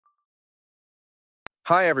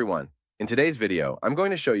Hi everyone! In today's video, I'm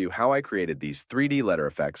going to show you how I created these 3D letter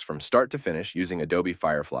effects from start to finish using Adobe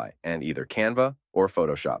Firefly and either Canva or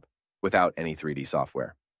Photoshop without any 3D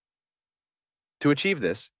software. To achieve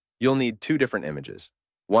this, you'll need two different images,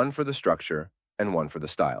 one for the structure and one for the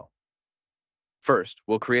style. First,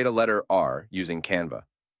 we'll create a letter R using Canva.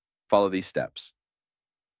 Follow these steps.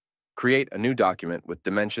 Create a new document with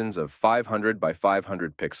dimensions of 500 by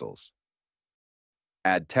 500 pixels.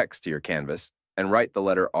 Add text to your canvas and write the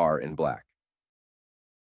letter R in black.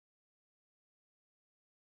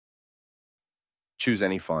 Choose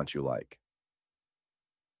any font you like.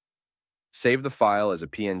 Save the file as a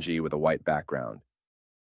PNG with a white background.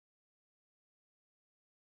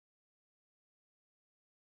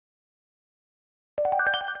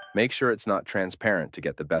 Make sure it's not transparent to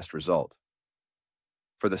get the best result.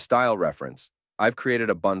 For the style reference, I've created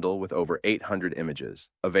a bundle with over 800 images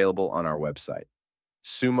available on our website,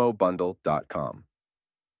 SumoBundle.com.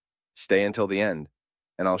 Stay until the end,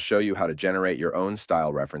 and I'll show you how to generate your own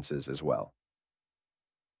style references as well.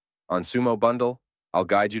 On SumoBundle, I'll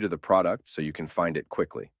guide you to the product so you can find it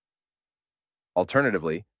quickly.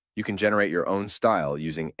 Alternatively, you can generate your own style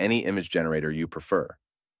using any image generator you prefer.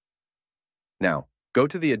 Now, go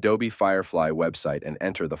to the Adobe Firefly website and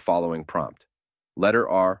enter the following prompt: letter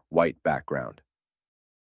R, white background.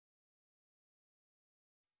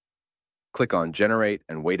 Click on Generate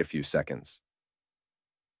and wait a few seconds.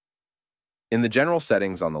 In the general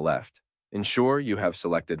settings on the left, ensure you have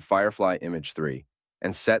selected Firefly Image 3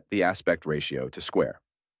 and set the aspect ratio to square.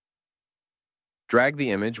 Drag the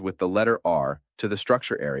image with the letter R to the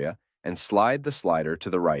structure area and slide the slider to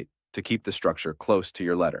the right to keep the structure close to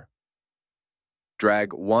your letter.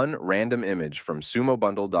 Drag one random image from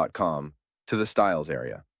SumoBundle.com to the Styles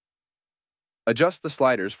area. Adjust the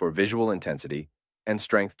sliders for visual intensity and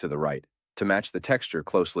strength to the right to match the texture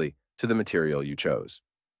closely to the material you chose.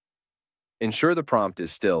 Ensure the prompt is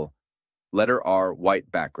still letter R white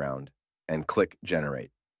background and click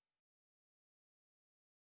Generate.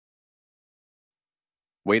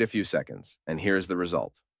 Wait a few seconds, and here's the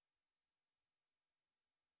result.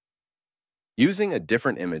 Using a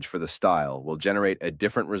different image for the style will generate a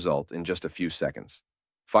different result in just a few seconds.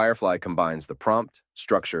 Firefly combines the prompt,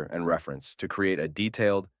 structure, and reference to create a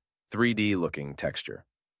detailed, 3D-looking texture.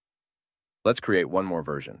 Let's create one more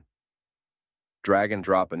version. Drag and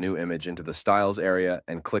drop a new image into the Styles area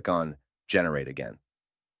and click on Generate again.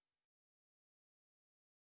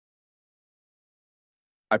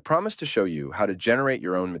 I promised to show you how to generate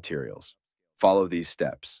your own materials. Follow these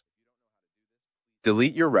steps.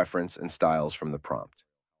 Delete your reference and styles from the prompt.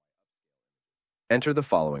 Enter the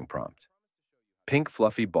following prompt: pink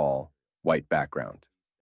fluffy ball, white background.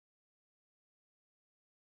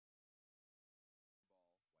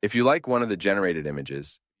 If you like one of the generated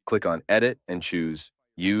images, click on Edit and choose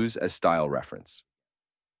Use as Style Reference.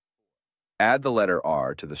 Add the letter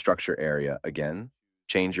R to the structure area again,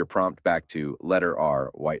 change your prompt back to letter R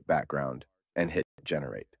white background, and hit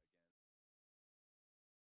Generate.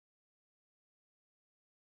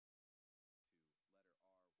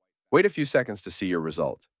 Wait a few seconds to see your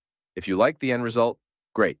result. If you like the end result,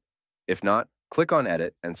 great. If not, click on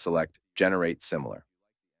Edit and select Generate Similar.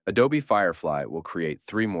 Adobe Firefly will create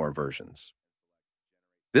 3 more versions.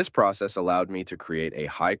 This process allowed me to create a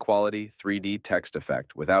high-quality 3D text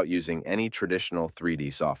effect without using any traditional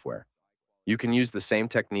 3D software. You can use the same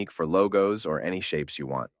technique for logos or any shapes you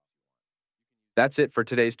want. That's it for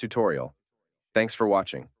today's tutorial. Thanks for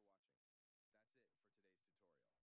watching.